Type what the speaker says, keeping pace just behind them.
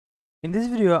In this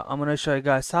video, I'm going to show you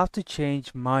guys how to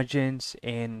change margins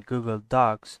in Google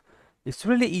Docs. It's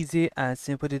really easy and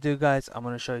simple to do, guys. I'm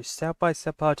going to show you step by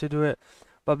step how to do it.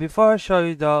 But before I show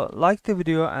you though, like the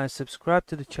video and subscribe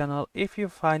to the channel if you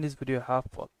find this video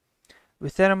helpful.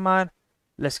 With that in mind,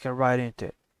 let's get right into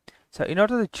it. So in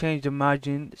order to change the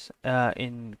margins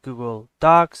in Google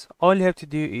Docs, all you have to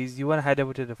do is you want to head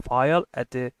over to the file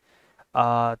at the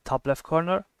top left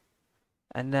corner.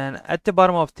 And then at the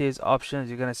bottom of these options,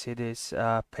 you're gonna see this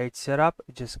page setup.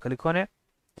 Just click on it,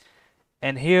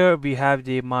 and here we have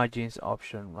the margins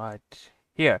option right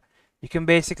here. You can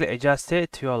basically adjust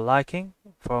it to your liking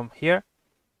from here,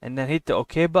 and then hit the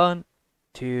OK button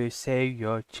to save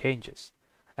your changes.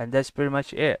 And that's pretty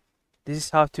much it. This is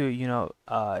how to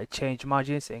change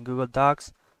margins in Google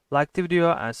Docs. Like the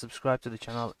video and subscribe to the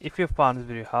channel if you found this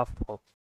video helpful.